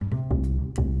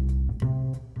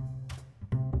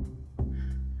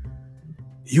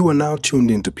You are now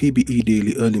tuned into PBE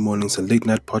Daily Early Mornings and Late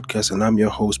Night Podcast, and I'm your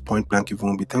host, Point Blank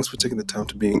Ivumbi. Thanks for taking the time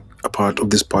to be a part of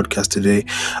this podcast today.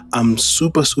 I'm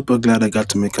super glad I got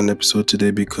to make an episode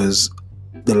today because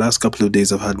the last couple of days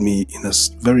have had me in a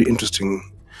very interesting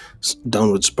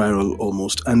downward spiral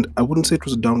almost. And I wouldn't say it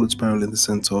was a downward spiral in the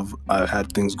sense of I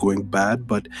had things going bad,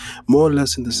 but more or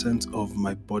less in the sense of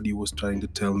my body was trying to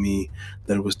tell me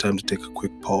that it was time to take a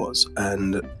quick pause.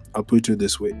 And I'll put it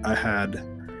this way.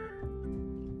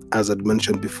 As I'd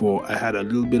mentioned before, I had a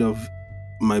little bit of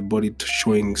my body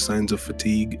showing signs of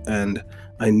fatigue, and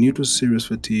I knew it was serious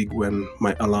fatigue when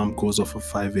my alarm goes off at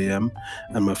 5 a.m.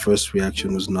 and my first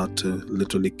reaction was not to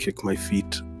literally kick my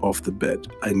feet off the bed.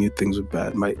 I knew things were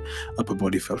bad. My upper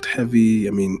body felt heavy.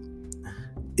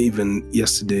 Even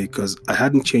yesterday, because I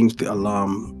hadn't changed the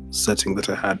alarm setting that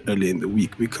I had earlier in the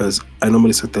week, because I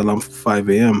normally set the alarm for 5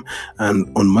 a.m. and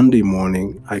on Monday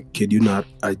morning, I kid you not,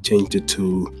 I changed it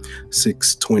to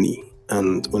 6:20,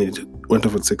 and when it went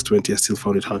off at 6:20, I still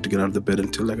found it hard to get out of the bed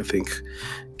until I think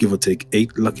give or take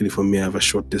 8. Luckily for me, I have a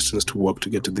short distance to walk to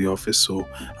get to the office, so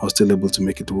I was still able to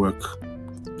make it to work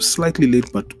slightly late,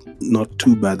 but not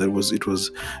too bad. It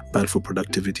was bad for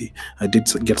productivity. I did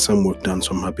get some work done,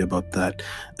 so I'm happy about that.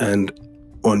 And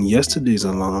on yesterday's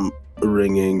alarm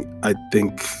ringing, I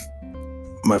think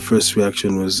my first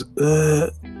reaction was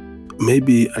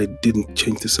maybe I didn't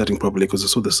change the setting properly because I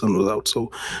saw the sun was out, so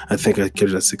I think I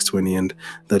kept it at 6:20, and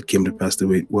that came to pass the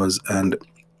way it was. And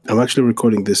I'm actually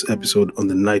recording this episode on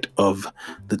the night of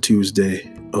the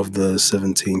Tuesday of the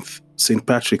 17th, St.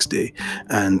 Patrick's Day.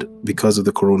 And because of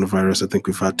the coronavirus, I think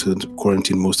we've had to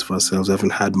quarantine most of ourselves. I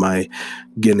haven't had my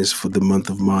Guinness for the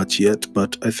month of March yet,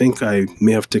 but I think I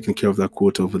may have taken care of that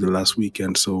quota over the last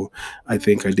weekend. So I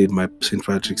think I did my St.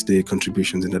 Patrick's Day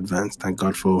contributions in advance. Thank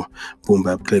God for Boom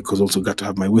Bap Clay, because also got to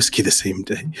have my whiskey the same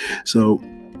day. So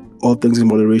all things in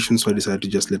moderation, so I decided to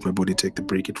just let my body take the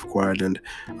break it required. And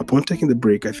upon taking the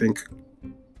break, I think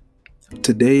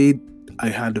today I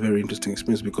had a very interesting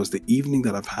experience, because the evening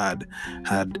that I've had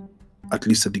at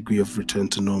least a degree of return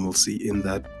to normalcy, in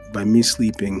that by me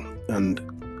sleeping and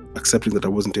accepting that I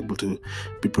wasn't able to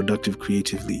be productive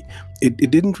creatively,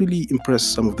 it didn't really impress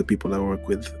some of the people I work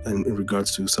with, and in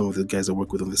regards to some of the guys I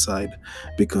work with on the side,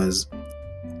 because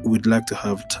we'd like to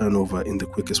have turnover in the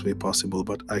quickest way possible,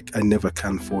 but I never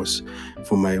can force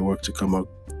for my work to come out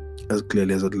as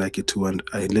clearly as I'd like it to. And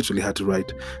I literally had to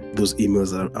write those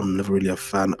emails that I'm never really a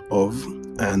fan of.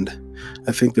 And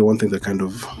I think the one thing that kind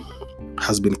of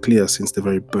has been clear since the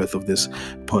very birth of this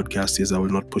podcast is I will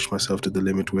not push myself to the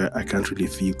limit where I can't really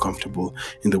feel comfortable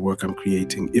in the work I'm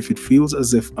creating. If it feels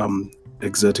as if I'm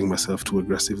exerting myself too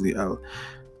aggressively, I'll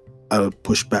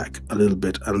push back a little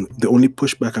bit. And the only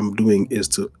pushback I'm doing is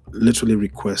to literally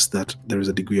request that there is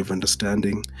a degree of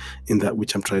understanding in that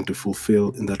which I'm trying to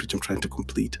fulfill, in that which I'm trying to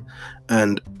complete.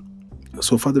 And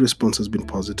so far the response has been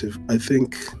positive. I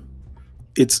think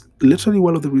it's literally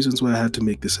one of the reasons why I had to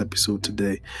make this episode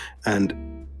today.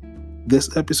 And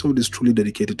this episode is truly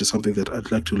dedicated to something that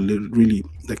I'd like to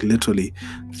literally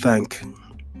thank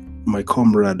my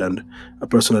comrade and a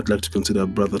person I'd like to consider a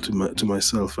brother to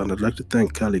myself. And I'd like to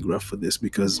thank Calligraph for this,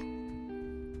 because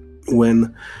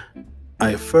when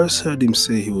I first heard him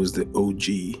say he was the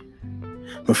OG,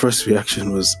 my first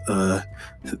reaction was,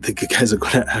 the guys are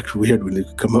going to act weird when they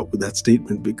come up with that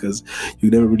statement, because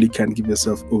you never really can give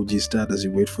yourself OG status.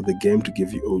 You wait for the game to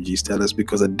give you OG status,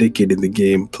 because a decade in the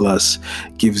game plus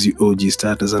gives you OG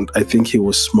status. And I think he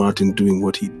was smart in doing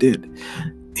what he did.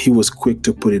 He was quick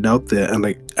to put it out there, and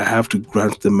I have to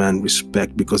grant the man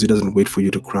respect, because he doesn't wait for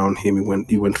you to crown him.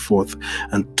 He went forth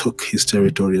and took his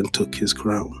territory and took his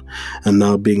crown. And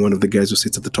now, being one of the guys who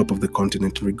sits at the top of the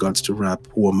continent in regards to rap,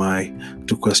 who am I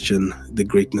to question the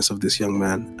greatness of this young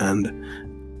man? And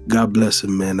God bless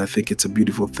him, man. I think it's a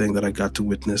beautiful thing that I got to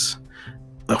witness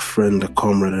a friend, a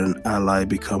comrade, and an ally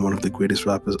become one of the greatest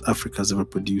rappers Africa's ever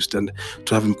produced, and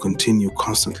to have him continue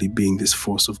constantly being this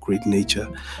force of great nature.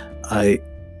 I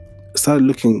started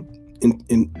looking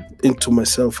into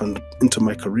myself and into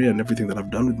my career and everything that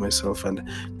I've done with myself, and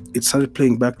it started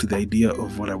playing back to the idea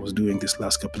of what I was doing this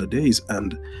last couple of days.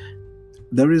 And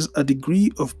there is a degree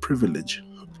of privilege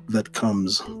that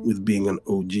comes with being an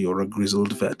OG or a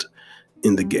grizzled vet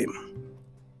in the game,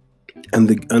 and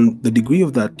the degree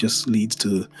of that just leads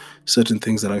to certain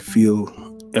things that I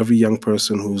feel every young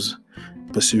person who's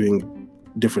pursuing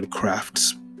different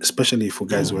crafts, especially for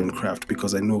guys who are in craft,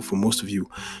 because I know for most of you,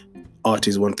 art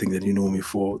is one thing that you know me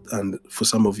for, and for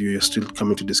some of you, you're still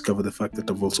coming to discover the fact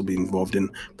that I've also been involved in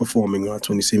performing arts.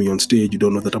 When you see me on stage, you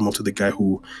don't know that I'm also the guy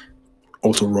who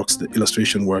also rocks the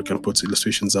illustration work and puts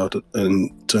illustrations out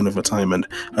in turn over time. And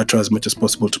I try as much as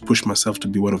possible to push myself to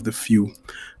be one of the few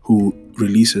who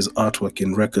releases artwork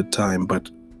in record time. But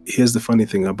here's the funny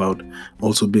thing about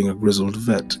also being a grizzled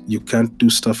vet. You can't do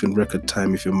stuff in record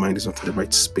time if your mind is not in the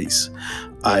right space.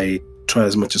 I try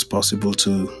as much as possible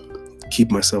to keep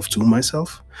myself to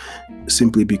myself,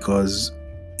 simply because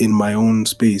in my own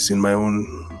space,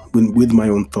 with my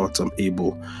own thoughts, I'm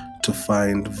able to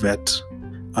find, vet,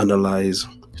 analyze,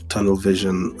 tunnel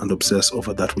vision, and obsess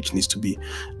over that which needs to be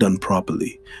done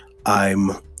properly.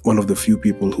 I'm one of the few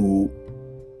people who,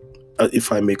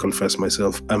 if I may confess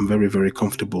myself, I'm very, very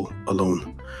comfortable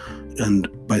alone. And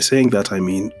by saying that, I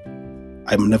mean,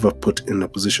 I'm never put in a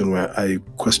position where I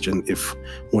question if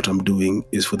what I'm doing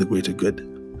is for the greater good.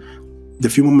 The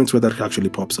few moments where that actually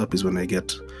pops up is when I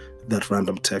get that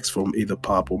random text from either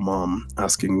pop or mom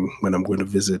asking when I'm going to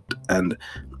visit. And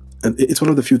it's one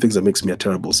of the few things that makes me a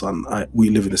terrible son. We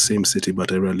live in the same city,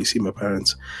 but I rarely see my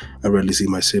parents. I rarely see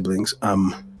my siblings.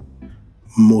 I'm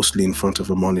mostly in front of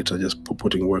a monitor just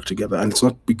putting work together. And it's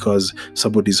not because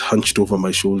somebody's hunched over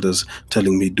my shoulders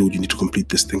telling me, dude, you need to complete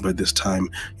this thing by this time.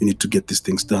 You need to get these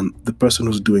things done. The person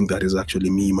who's doing that is actually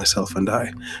me, myself, and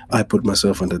I. I put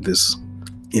myself under this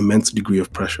immense degree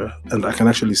of pressure, and I can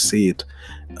actually say it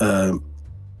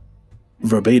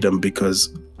verbatim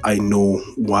because I know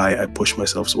why I push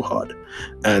myself so hard.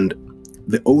 And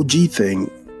the OG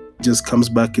thing just comes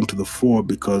back into the fore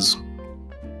because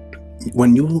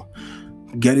when you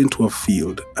get into a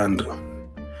field, and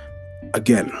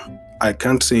again, I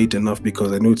can't say it enough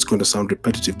because I know it's going to sound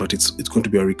repetitive, but it's going to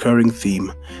be a recurring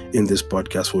theme in this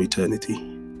podcast for eternity.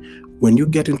 When you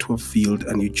get into a field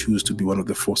and you choose to be one of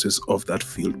the forces of that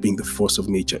field, being the force of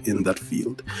nature in that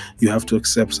field, you have to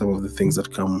accept some of the things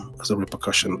that come as a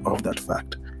repercussion of that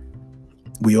fact.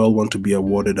 We all want to be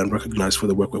awarded and recognized for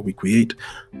the work that we create.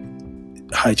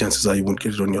 High chances are you won't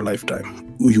get it on your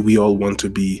lifetime. We all want to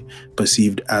be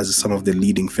perceived as some of the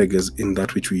leading figures in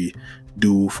that which we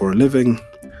do for a living.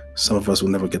 Some of us will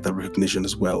never get that recognition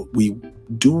as well. We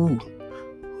do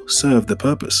serve the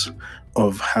purpose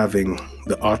of having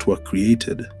the artwork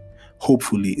created,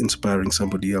 hopefully inspiring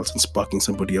somebody else and sparking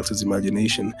somebody else's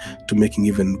imagination to making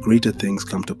even greater things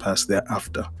come to pass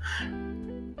thereafter.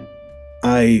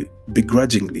 I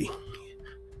begrudgingly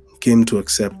came to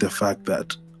accept the fact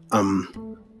that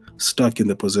I'm stuck in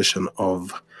the position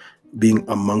of being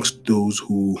amongst those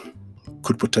who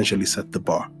could potentially set the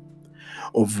bar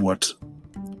of what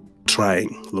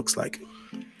trying looks like.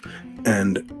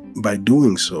 And by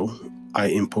doing so, I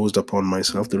imposed upon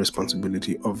myself the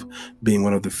responsibility of being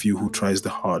one of the few who tries the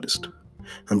hardest,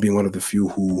 and being one of the few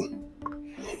who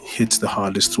hits the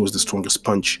hardest, throws the strongest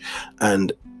punch,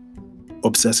 and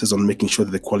obsesses on making sure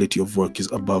that the quality of work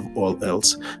is above all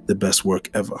else the best work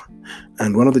ever.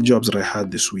 And one of the jobs that I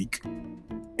had this week,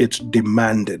 it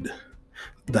demanded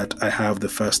that I have the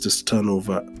fastest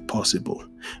turnover possible.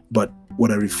 But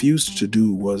what I refused to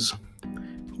do was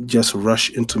just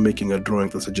rush into making a drawing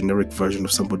that's a generic version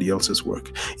of somebody else's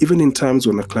work. Even in times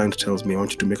when a client tells me, I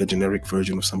want you to make a generic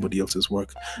version of somebody else's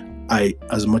work, I,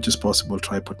 as much as possible,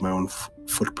 try to put my own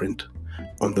footprint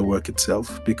on the work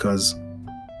itself, because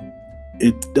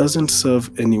it doesn't serve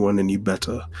anyone any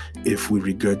better if we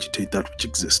regurgitate that which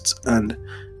exists. And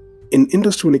in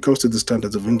industry, when it comes to the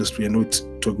standards of industry, I know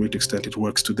to a great extent it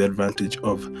works to the advantage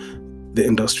of the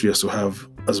industrious to have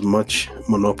as much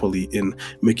monopoly in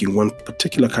making one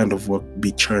particular kind of work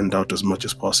be churned out as much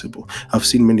as possible. I've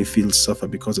seen many fields suffer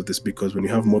because of this, because when you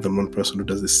have more than one person who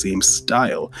does the same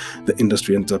style, the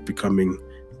industry ends up becoming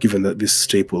given that this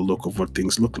staple look of what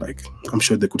things look like. I'm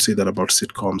sure they could say that about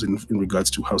sitcoms in regards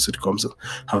to how sitcoms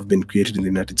have been created in the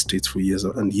United States for years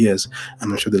and years.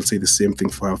 And I'm sure they'll say the same thing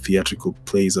for how theatrical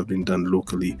plays have been done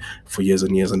locally for years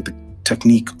and years, and the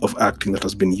technique of acting that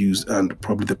has been used, and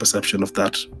probably the perception of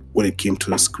that when it came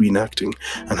to screen acting,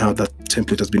 and how that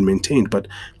template has been maintained. But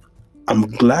I'm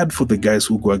glad for the guys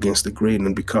who go against the grain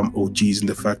and become OGs in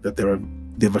the fact that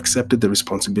they've accepted the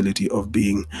responsibility of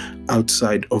being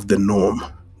outside of the norm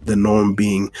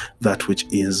being that which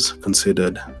is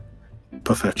considered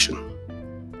perfection.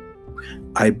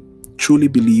 I truly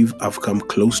believe I've come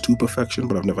close to perfection,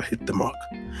 but I've never hit the mark.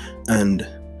 And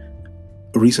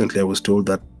recently I was told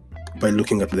that by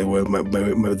looking at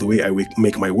the way I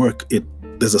make my work,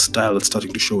 there's a style that's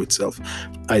starting to show itself.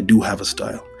 I do have a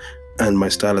style, and my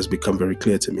style has become very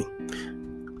clear to me.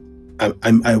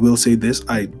 I will say this,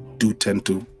 I do tend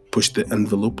to push the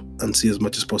envelope and see as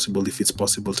much as possible if it's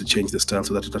possible to change the style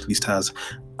so that it at least has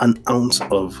an ounce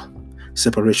of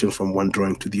separation from one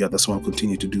drawing to the other. So I'll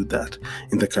continue to do that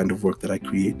in the kind of work that I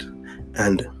create.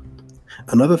 And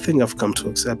another thing I've come to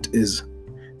accept is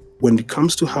when it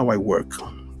comes to how I work,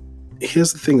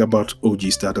 here's the thing about OG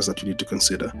status that you need to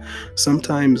consider.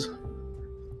 Sometimes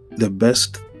the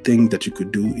best thing that you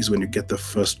could do is when you get the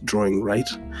first drawing right.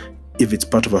 If it's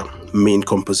part of a main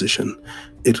composition,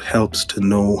 it helps to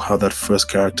know how that first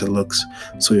character looks,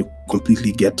 so you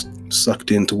completely get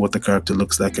sucked into what the character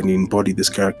looks like and you embody this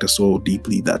character so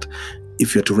deeply that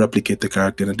if you're to replicate the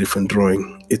character in a different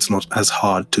drawing, it's not as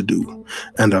hard to do.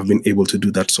 And I've been able to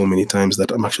do that so many times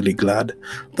that I'm actually glad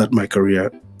that my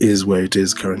career is where it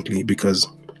is currently, because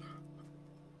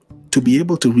to be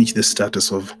able to reach this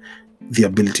status of the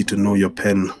ability to know your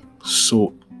pen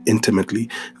so intimately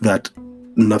that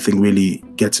nothing really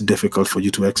gets difficult for you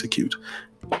to execute,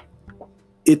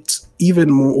 it's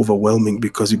even more overwhelming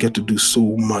because you get to do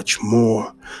so much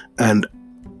more, and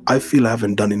I feel I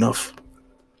haven't done enough.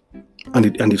 And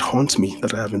it haunts me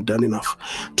that I haven't done enough.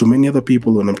 To many other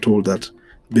people, when I'm told that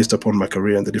based upon my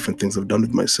career and the different things I've done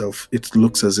with myself, it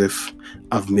looks as if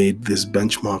I've made these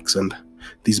benchmarks and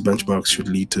these benchmarks should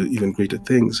lead to even greater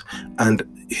things. And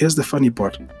here's the funny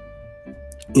part.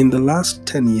 In the last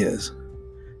 10 years,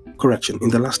 in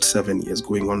the last 7 years,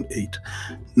 going on 8,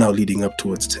 now leading up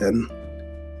towards 10,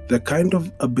 the kind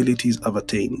of abilities I've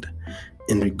attained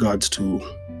in regards to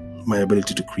my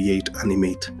ability to create,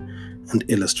 animate, and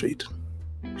illustrate,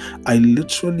 I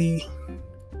literally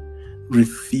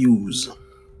refuse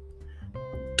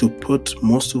to put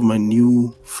most of my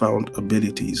newfound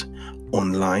abilities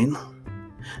online,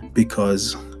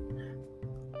 because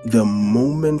the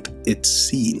moment it's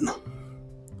seen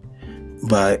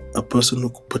by a person who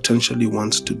potentially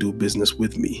wants to do business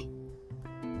with me,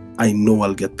 I know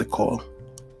I'll get the call,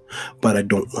 but I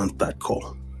don't want that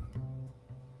call.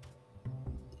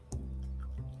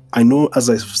 I know as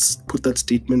I put that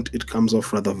statement, it comes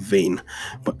off rather vain,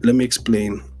 but let me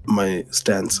explain my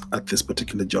stance at this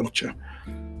particular juncture.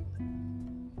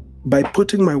 By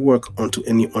putting my work onto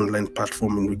any online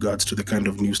platform in regards to the kind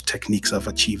of new techniques I've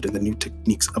achieved and the new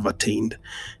techniques I've attained,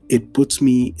 it puts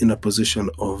me in a position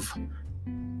of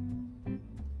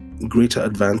greater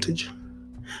advantage.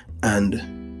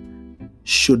 And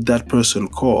should that person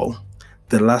call,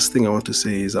 the last thing I want to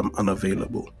say is I'm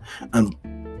unavailable. And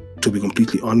to be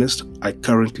completely honest, I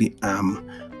currently am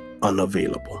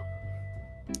unavailable.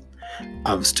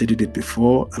 I've stated it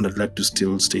before and I'd like to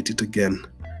still state it again.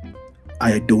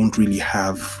 I don't really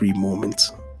have free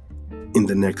moments in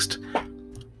the next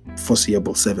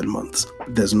foreseeable 7 months.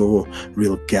 There's no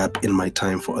real gap in my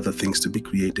time for other things to be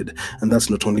created. And that's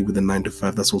not only with the 9 to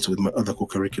 5, that's also with my other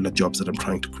co-curricular jobs that I'm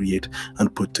trying to create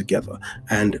and put together.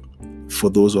 And for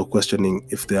those who are questioning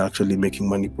if they're actually making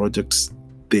money projects,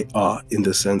 they are, in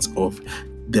the sense of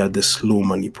they're the slow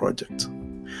money projects.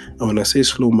 And when I say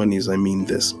slow monies, I mean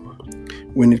this.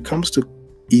 When it comes to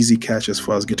easy cash as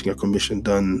far as getting a commission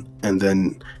done, and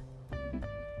then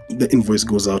the invoice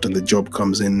goes out and the job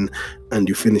comes in and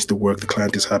you finish the work, the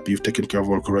client is happy, you've taken care of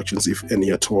all corrections, if any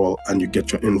at all, and you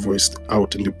get your invoice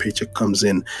out and your paycheck comes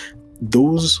in,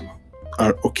 those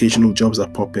are occasional jobs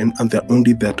that pop in, and they're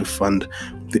only there to fund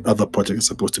the other projects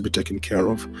supposed to be taken care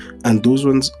of. And those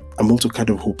ones, I'm also kind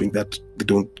of hoping that they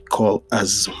don't call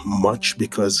as much,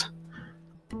 because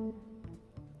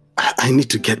I need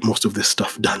to get most of this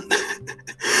stuff done.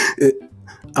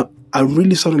 I'm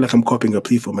really sounding like I'm copying a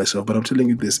plea for myself, but I'm telling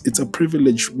you this, it's a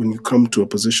privilege when you come to a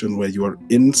position where you are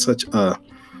in such a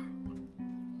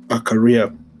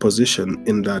career position,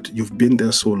 in that you've been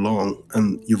there so long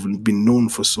and you've been known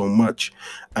for so much,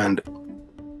 and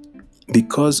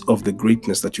because of the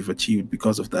greatness that you've achieved,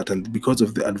 because of that, and because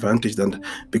of the advantage and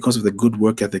because of the good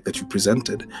work ethic that you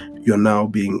presented, you're now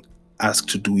being asked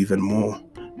to do even more.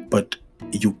 But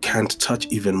you can't touch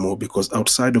even more, because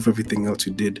outside of everything else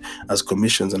you did as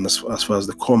commissions and as far as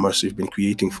the commerce you've been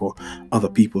creating for other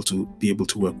people to be able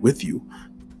to work with you,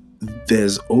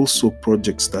 there's also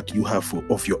projects that you have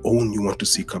of your own you want to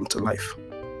see come to life.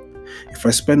 If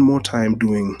I spend more time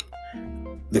doing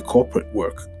the corporate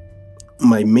work,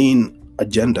 my main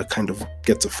agenda kind of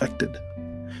gets affected,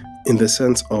 in the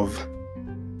sense of,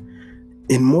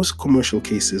 in most commercial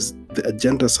cases, the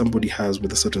agenda somebody has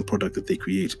with a certain product that they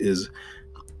create is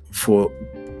for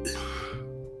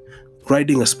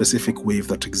riding a specific wave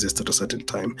that exists at a certain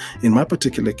time. In my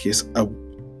particular case, I'm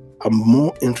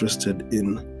more interested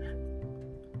in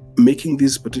making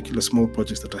these particular small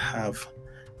projects that I have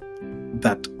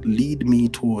that lead me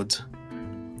towards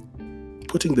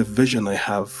putting the vision I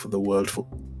have for the world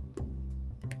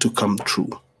to come true.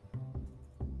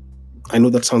 I know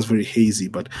that sounds very hazy,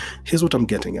 but here's what I'm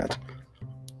getting at.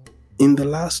 In the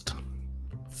last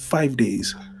 5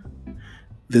 days,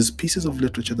 there's pieces of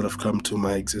literature that have come to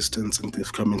my existence and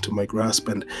they've come into my grasp.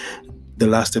 And the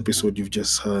last episode you've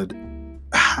just heard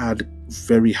had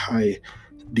very high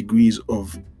degrees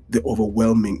of the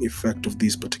overwhelming effect of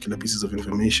these particular pieces of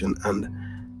information, and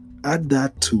add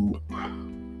that to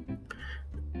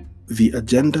the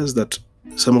agendas that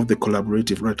some of the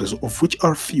collaborative writers, of which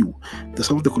are few,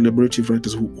 some of the collaborative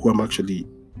writers who I'm actually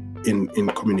in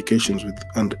communications with,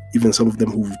 and even some of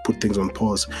them who've put things on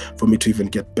pause for me to even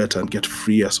get better and get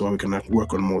freer so we can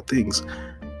work on more things.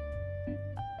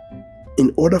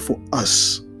 In order for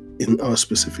us in our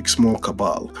specific small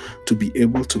cabal to be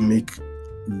able to make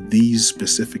these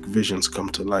specific visions come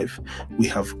to life, we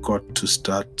have got to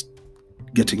start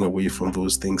getting away from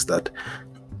those things that,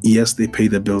 yes, they pay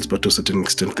the bills, but to a certain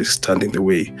extent they stand in the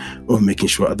way of making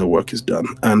sure other work is done.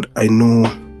 And I know,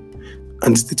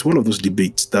 and it's one of those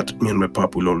debates that me and my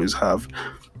pap will always have,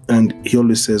 and he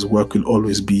always says work will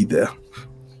always be there.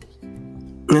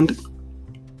 And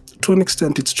to an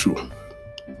extent it's true,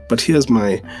 but here's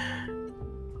my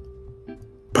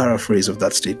paraphrase of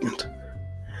that statement.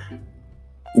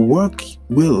 Work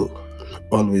will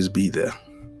always be there.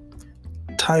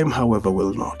 Time, however,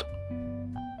 will not.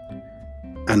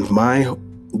 And my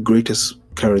greatest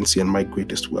currency and my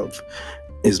greatest wealth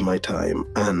is my time,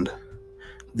 and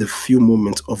the few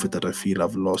moments of it that I feel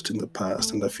I've lost in the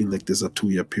past. And I feel like there's a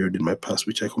 2-year period in my past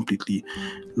which I completely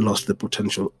lost the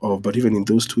potential of. But even in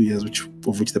those 2 years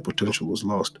of which the potential was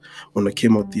lost, when I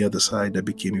came out the other side, I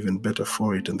became even better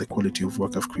for it. And the quality of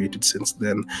work I've created since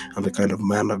then, and the kind of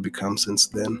man I've become since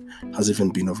then, has even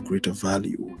been of greater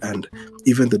value. And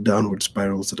even the downward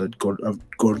spirals that I've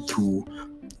gone through,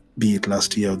 be it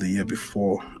last year or the year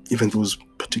before, even those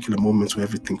particular moments where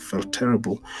everything felt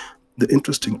terrible, the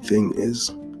interesting thing is,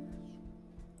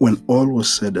 when all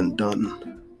was said and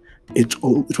done, it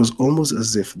was almost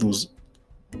as if those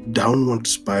downward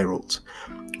spirals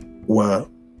were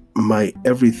my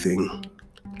everything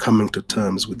coming to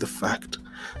terms with the fact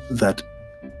that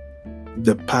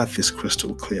the path is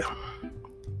crystal clear.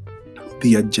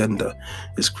 The agenda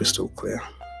is crystal clear.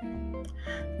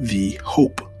 The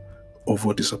hope of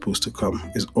what is supposed to come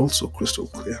is also crystal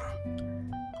clear.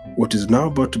 What is now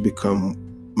about to become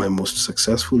my most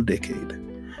successful decade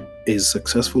is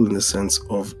successful in the sense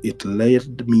of it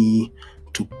led me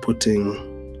to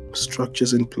putting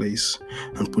structures in place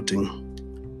and putting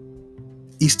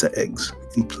Easter eggs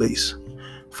in place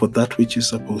for that which is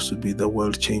supposed to be the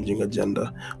world-changing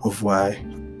agenda of why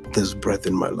there's breath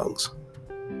in my lungs.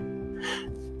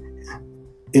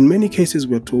 In many cases,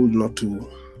 we're told not to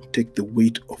take the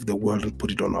weight of the world and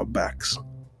put it on our backs.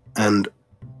 And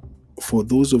for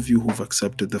those of you who've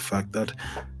accepted the fact that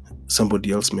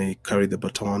somebody else may carry the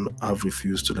baton, I've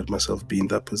refused to let myself be in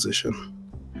that position.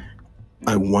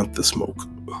 I want the smoke.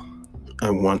 I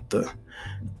want the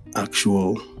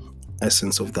actual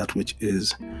essence of that which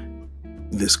is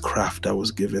this craft I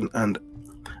was given. And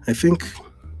I think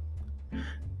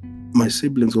my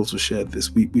siblings also shared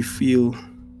this. We feel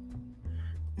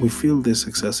this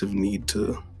excessive need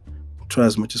to try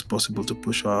as much as possible to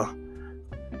push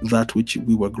that which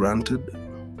we were granted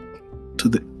to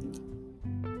the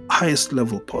highest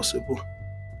level possible.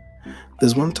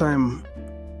 There's one time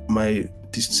my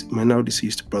now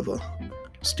deceased brother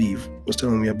Steve was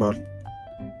telling me about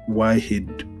why he'd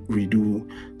redo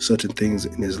certain things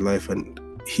in his life, and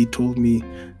he told me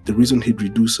the reason he'd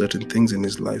redo certain things in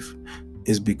his life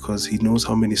is because he knows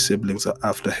how many siblings are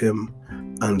after him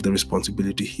and the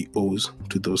responsibility he owes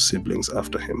to those siblings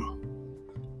after him.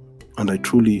 And I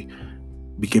truly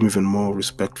became even more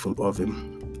respectful of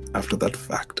him after that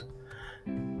fact.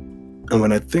 And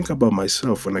when I think about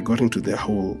myself, when I got into the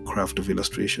whole craft of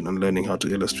illustration and learning how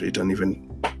to illustrate, and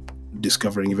even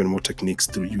discovering even more techniques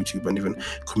through YouTube, and even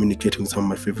communicating with some of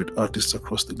my favorite artists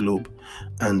across the globe,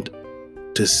 and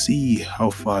to see how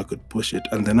far I could push it,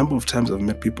 and the number of times I've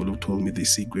met people who told me they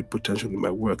see great potential in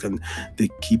my work, and they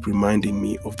keep reminding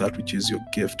me of that which is your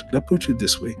gift. Let's put it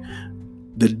this way.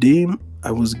 The name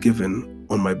I was given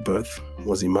on my birth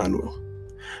was Emmanuel.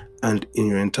 And in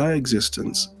your entire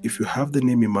existence, if you have the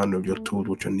name Emmanuel, you're told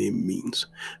what your name means.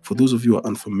 For those of you who are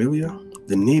unfamiliar,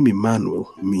 the name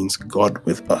Emmanuel means God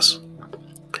with us.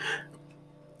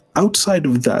 Outside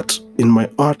of that, in my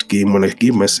art game, when I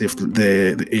gave myself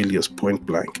the alias Point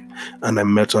Blank, and I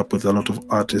met up with a lot of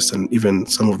artists and even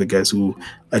some of the guys who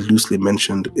I loosely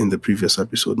mentioned in the previous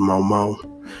episode, Mau Mau,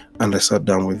 and I sat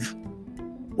down with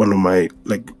one of my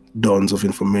dons of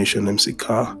information, MC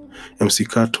Car. MC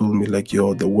Car told me,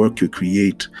 the work you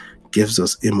create gives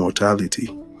us immortality.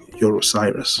 You're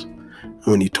Osiris. And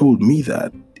when he told me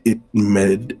that, it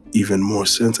made even more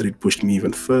sense, and it pushed me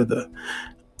even further.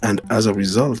 And as a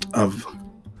result, I've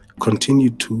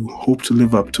continued to hope to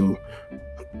live up to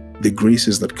the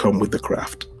graces that come with the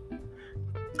craft.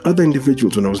 other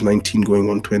individuals when I was 19 going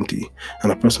on 20,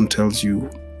 and a person tells you,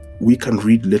 we can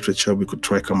read literature, we could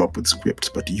try come up with scripts,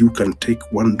 but you can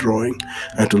take one drawing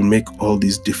and it will make all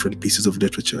these different pieces of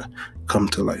literature come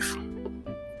to life.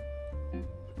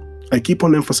 I keep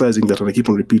on emphasizing that and I keep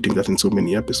on repeating that in so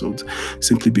many episodes,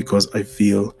 simply because I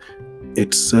feel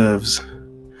it serves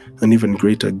an even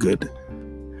greater good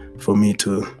for me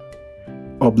to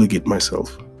obligate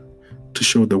myself to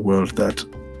show the world that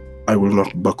I will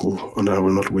not buckle and I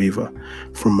will not waver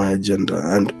from my agenda.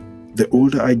 And the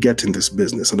older I get in this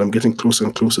business, and I'm getting closer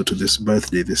and closer to this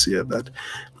birthday this year that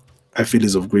I feel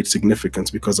is of great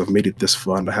significance because I've made it this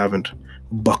far and I haven't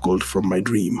buckled from my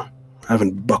dream. I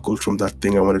haven't buckled from that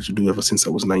thing I wanted to do ever since I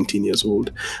was 19 years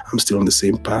old. I'm still on the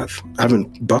same path. I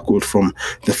haven't buckled from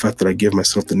the fact that I gave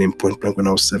myself the name Point Blank when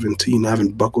I was 17. I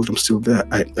haven't buckled. I'm still there.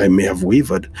 I may have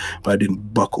wavered, but I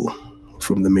didn't buckle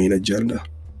from the main agenda.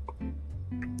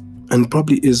 And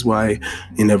probably is why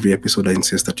in every episode I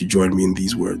insist that you join me in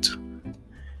these words.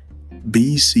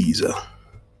 Be Caesar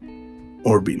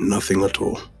or be nothing at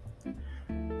all.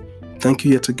 Thank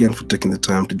you yet again for taking the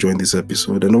time to join this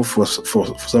episode. I know for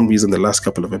some reason the last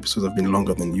couple of episodes have been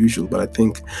longer than usual, but I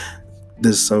think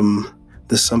there's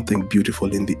something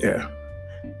beautiful in the air.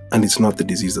 And it's not the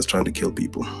disease that's trying to kill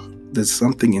people. There's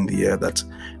something in the air that's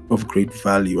of great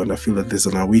value, and I feel that there's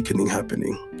an awakening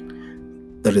happening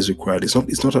that is required.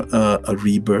 It's not a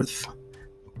rebirth,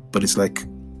 but it's like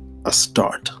a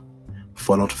start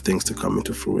for a lot of things to come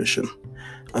into fruition.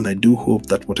 And I do hope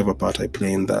that whatever part I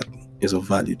play in that is of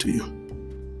value to you.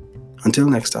 Until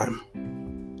next time.